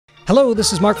Hello,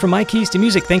 this is Mark from My Keys to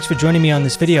Music. Thanks for joining me on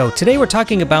this video. Today we're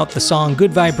talking about the song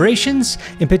Good Vibrations,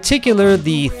 in particular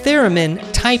the Theremin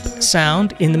type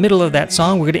sound in the middle of that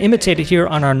song. We're going to imitate it here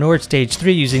on our Nord Stage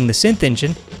 3 using the synth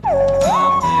engine.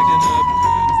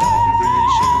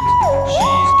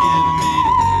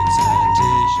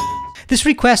 This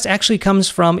request actually comes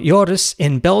from Joris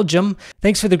in Belgium.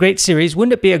 Thanks for the great series.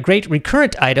 Wouldn't it be a great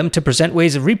recurrent item to present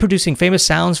ways of reproducing famous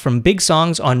sounds from big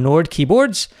songs on Nord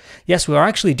keyboards? Yes, we are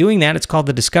actually doing that. It's called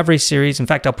the Discovery Series. In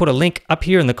fact, I'll put a link up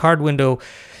here in the card window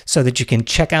so that you can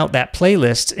check out that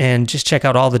playlist and just check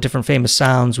out all the different famous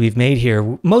sounds we've made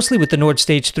here, mostly with the Nord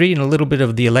Stage 3 and a little bit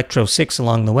of the Electro 6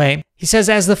 along the way. He says,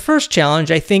 as the first challenge,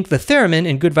 I think the Theremin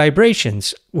in Good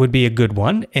Vibrations would be a good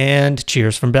one, and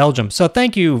cheers from Belgium. So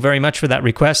thank you very much for that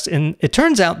request. And it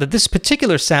turns out that this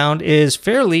particular sound is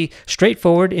fairly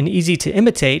straightforward and easy to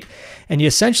imitate, and you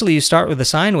start with a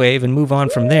sine wave and move on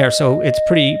from there. So it's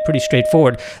pretty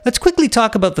straightforward. Let's quickly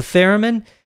talk about the Theremin.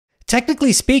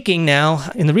 Technically speaking now,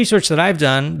 in the research that I've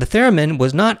done, the Theremin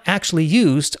was not actually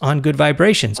used on Good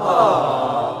Vibrations.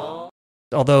 Aww.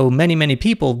 Although many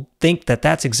people think that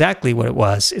that's exactly what it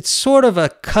was. It's sort of a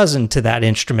cousin to that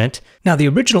instrument. Now, the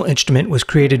original instrument was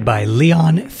created by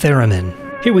Leon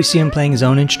Theremin. Here we see him playing his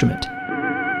own instrument.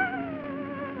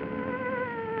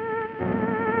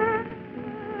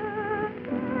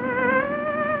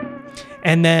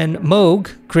 And then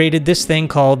Moog created this thing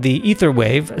called the ether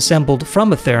wave, assembled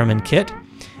from a Theremin kit.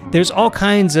 There's all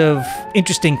kinds of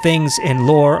interesting things and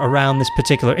lore around this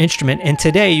particular instrument, and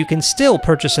today you can still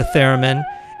purchase a Theremin,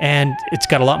 and it's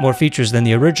got a lot more features than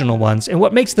the original ones. And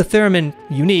what makes the Theremin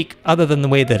unique, other than the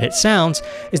way that it sounds,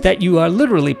 is that you are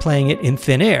literally playing it in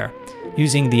thin air,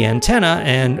 using the antenna,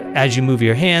 and as you move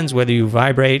your hands, whether you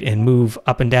vibrate and move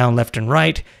up and down, left and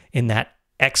right, in that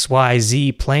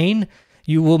XYZ plane,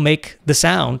 you will make the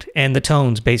sound and the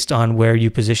tones based on where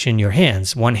you position your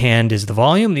hands. One hand is the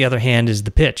volume, the other hand is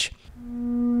the pitch.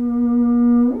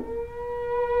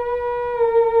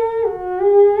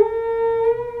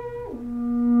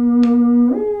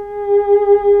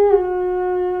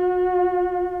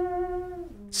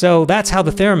 So that's how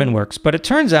the Theremin works. But it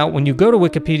turns out when you go to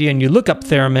Wikipedia and you look up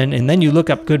Theremin and then you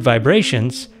look up Good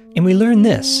Vibrations, and we learn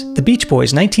this. The Beach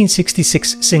Boys'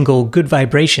 1966 single Good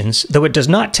Vibrations, though it does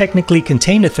not technically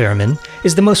contain a theremin,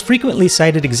 is the most frequently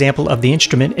cited example of the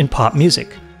instrument in pop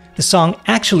music. The song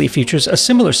actually features a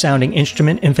similar sounding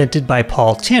instrument invented by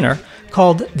Paul Tanner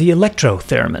called the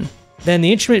Electro-Termemin. Then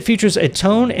the instrument features a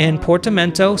tone and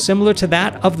portamento similar to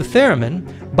that of the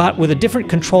theremin, but with a different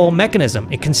control mechanism.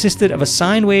 It consisted of a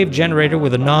sine wave generator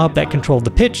with a knob that controlled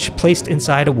the pitch placed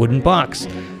inside a wooden box.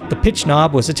 The pitch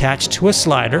knob was attached to a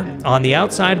slider on the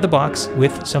outside of the box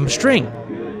with some string.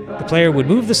 The player would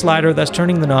move the slider, thus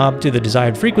turning the knob to the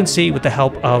desired frequency with the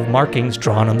help of markings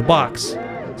drawn on the box.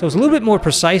 So it's a little bit more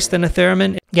precise than a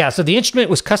theremin. Yeah, so the instrument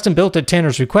was custom built at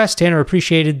Tanner's request. Tanner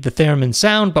appreciated the theremin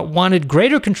sound, but wanted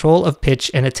greater control of pitch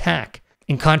and attack,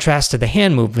 in contrast to the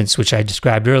hand movements, which I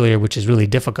described earlier, which is really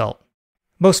difficult.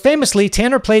 Most famously,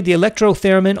 Tanner played the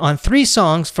Electro-Termemin on 3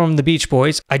 songs from the Beach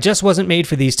Boys: I Just Wasn't Made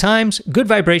for These Times, Good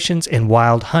Vibrations, and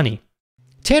Wild Honey.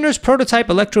 Tanner's prototype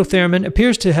Electro-Termemin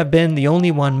appears to have been the only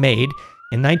one made.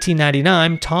 In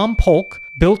 1999, Tom Polk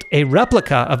built a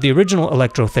replica of the original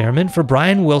Electro-Termemin for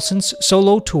Brian Wilson's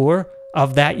solo tour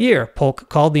of that year. Polk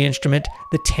called the instrument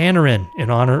the Tannerin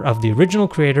in honor of the original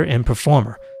creator and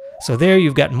performer. So there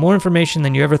you've got more information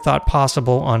than you ever thought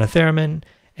possible on a theremin,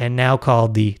 and now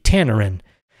called the Tannerin.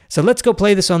 So let's go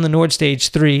play this on the Nord Stage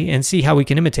 3 and see how we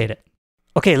can imitate it.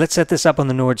 Okay, let's set this up on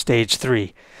the Nord Stage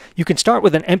 3. You can start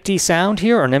with an empty sound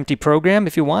here, or an empty program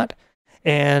if you want,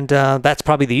 and that's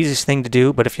probably the easiest thing to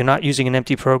do. But if you're not using an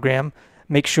empty program,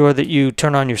 make sure that you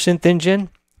turn on your synth engine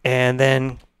and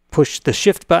then push the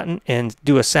shift button and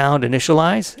do a sound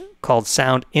initialize called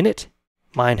sound init.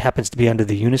 Mine happens to be under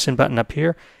the unison button up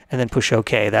here, and then push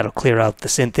OK. That'll clear out the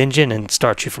synth engine and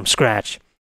start you from scratch.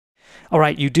 All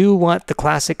right, you do want the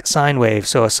classic sine wave,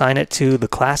 so assign it to the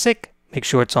classic, make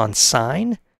sure it's on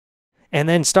sine, and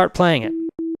then start playing it.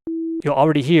 You'll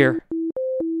already hear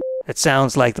it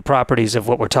sounds like the properties of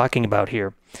what we're talking about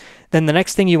here. Then the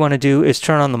next thing you want to do is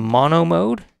turn on the mono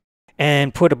mode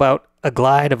and put about a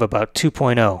glide of about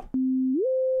 2.0.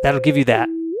 That'll give you that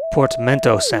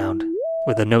portamento sound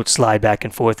where the notes slide back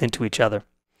and forth into each other.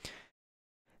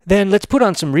 Then let's put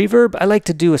on some reverb. I like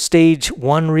to do a stage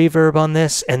 1 reverb on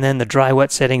this, and then the dry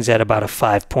wet settings at about a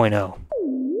 5.0.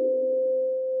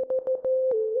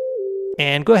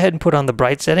 And go ahead and put on the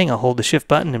bright setting. I'll hold the shift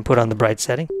button and put on the bright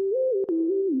setting.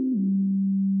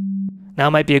 Now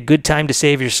might be a good time to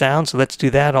save your sound, so let's do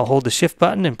that. I'll hold the shift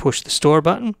button and push the store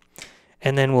button.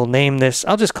 And then we'll name this,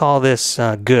 I'll just call this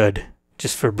good,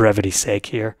 just for brevity's sake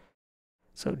here.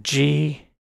 So G,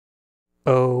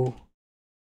 O,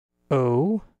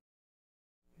 O,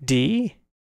 D.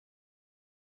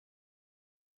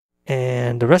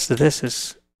 And the rest of this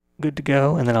is good to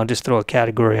go. And then I'll just throw a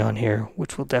category on here,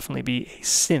 which will definitely be a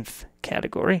synth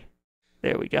category.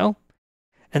 There we go.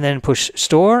 And then push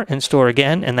store and store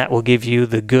again, and that will give you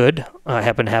the good. I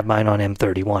happen to have mine on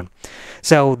M31.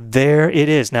 So there it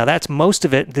is. Now that's most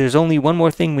of it. There's only one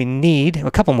more thing we need, a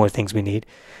couple more things we need.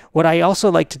 What I also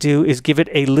like to do is give it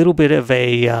a little bit of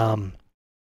a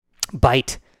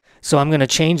bite. So I'm going to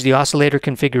change the oscillator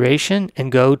configuration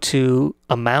and go to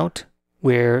amount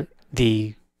where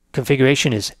the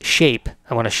configuration is shape.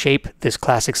 I want to shape this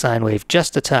classic sine wave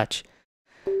just a touch.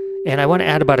 And I want to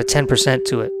add about a 10%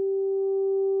 to it,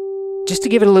 just to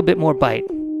give it a little bit more bite.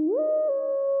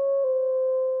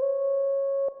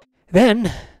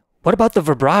 Then, what about the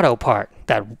vibrato part,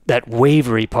 that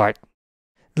wavery part?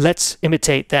 Let's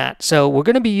imitate that. So we're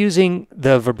going to be using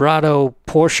the vibrato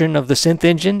portion of the synth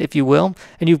engine, if you will,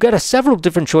 and you've got several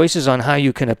different choices on how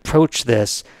you can approach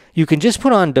this. You can just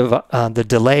put on the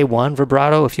delay 1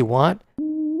 vibrato if you want.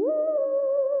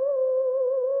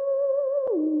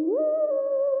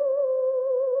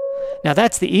 Now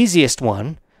that's the easiest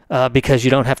one because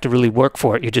you don't have to really work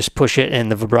for it. You just push it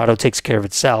and the vibrato takes care of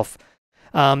itself.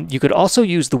 You could also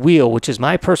use the wheel, which is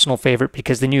my personal favorite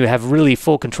because then you have really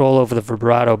full control over the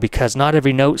vibrato because not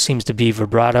every note seems to be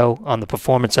vibrato on the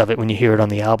performance of it when you hear it on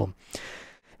the album.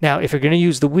 Now, if you're going to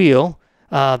use the wheel,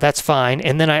 that's fine.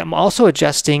 And then I'm also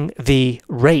adjusting the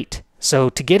rate. So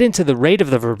to get into the rate of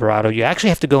the vibrato, you actually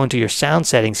have to go into your sound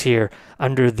settings here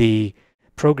under the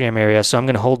program area. So I'm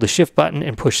going to hold the shift button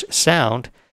and push sound.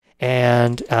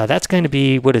 And that's going to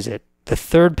be, what is it? The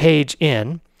third page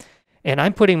in. And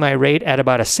I'm putting my rate at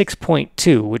about a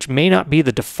 6.2, which may not be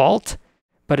the default,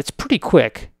 but it's pretty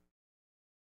quick.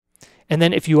 And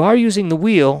then if you are using the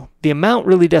wheel, the amount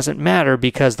really doesn't matter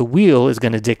because the wheel is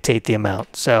going to dictate the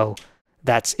amount. So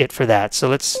that's it for that. So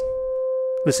let's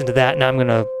listen to that. Now I'm going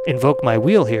to invoke my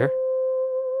wheel here.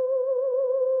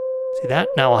 See that?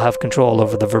 Now I'll have control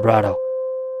over the vibrato.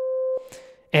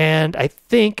 And I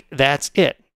think that's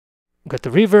it. I've got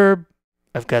the reverb.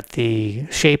 I've got the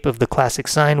shape of the classic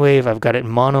sine wave. I've got it in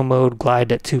mono mode,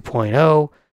 glide at 2.0.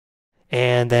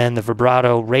 And then the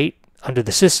vibrato rate under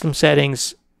the system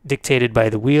settings dictated by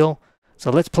the wheel.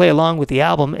 So let's play along with the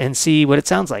album and see what it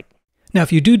sounds like. Now,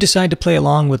 if you do decide to play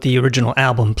along with the original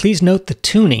album, please note the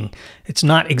tuning. It's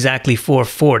not exactly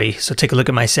 440, so take a look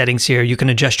at my settings here. You can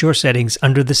adjust your settings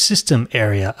under the system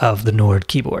area of the Nord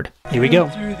keyboard. Here we go.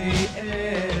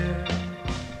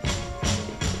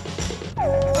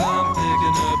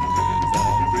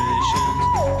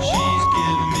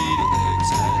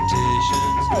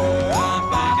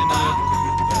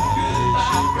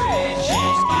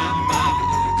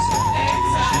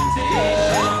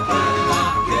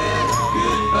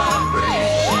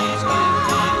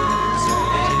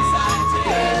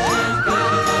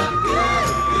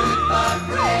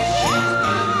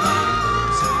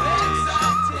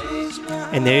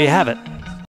 And there you have it.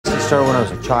 It started when I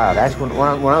was a child. Actually,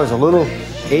 when I was a little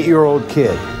 8-year-old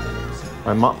kid,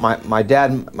 my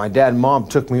dad and mom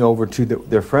took me over to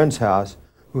their friend's house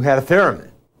who had a theremin,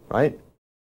 right?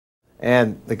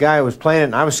 And the guy was playing it,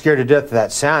 and I was scared to death of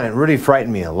that sound. It really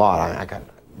frightened me a lot. I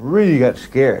really got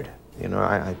scared. You know,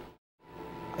 I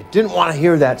didn't want to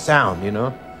hear that sound. You know,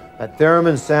 that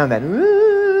theremin sound, that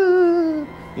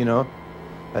you know,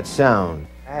 that sound.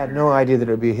 I had no idea that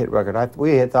it would be a hit record.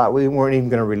 We had thought we weren't even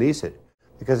going to release it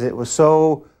because it was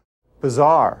so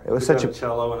bizarre. It was such a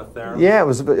cello and a theremin. Yeah, it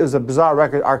was a bizarre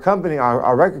record. Our company,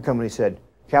 our record company said,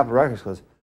 Capitol Records goes,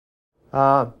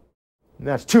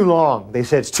 that's too long. They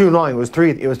said it's too long. It was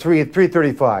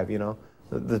 3:35. You know,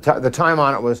 the time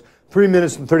on it was 3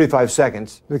 minutes and 35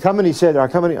 seconds. The company said, our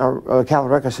Capitol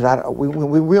Records said, we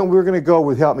were going to go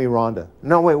with Help Me Rhonda.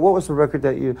 No, wait, what was the record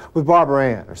that you, with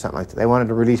Barbara Ann or something like that? They wanted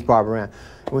to release Barbara Ann.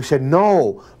 And we said,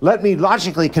 no, let me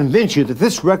logically convince you that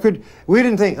this record, we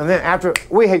didn't think, and then after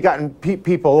we had gotten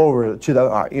people over to the,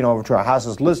 over to our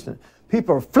houses listening,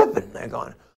 people are flipping. They're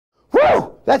going,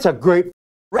 whoa, that's a great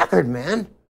record, man.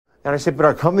 And I said, but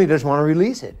our company doesn't want to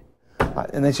release it.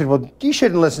 And they said, well, you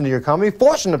shouldn't listen to your company,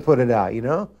 force them to put it out, you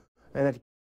know? And that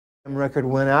record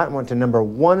went out and went to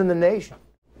 #1 in the nation,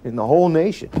 in the whole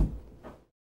nation.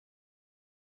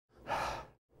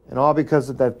 And all because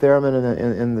of that theremin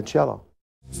and the cello.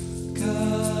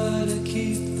 Gotta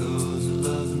keep those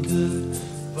loving good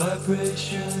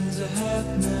vibrations are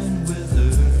happening with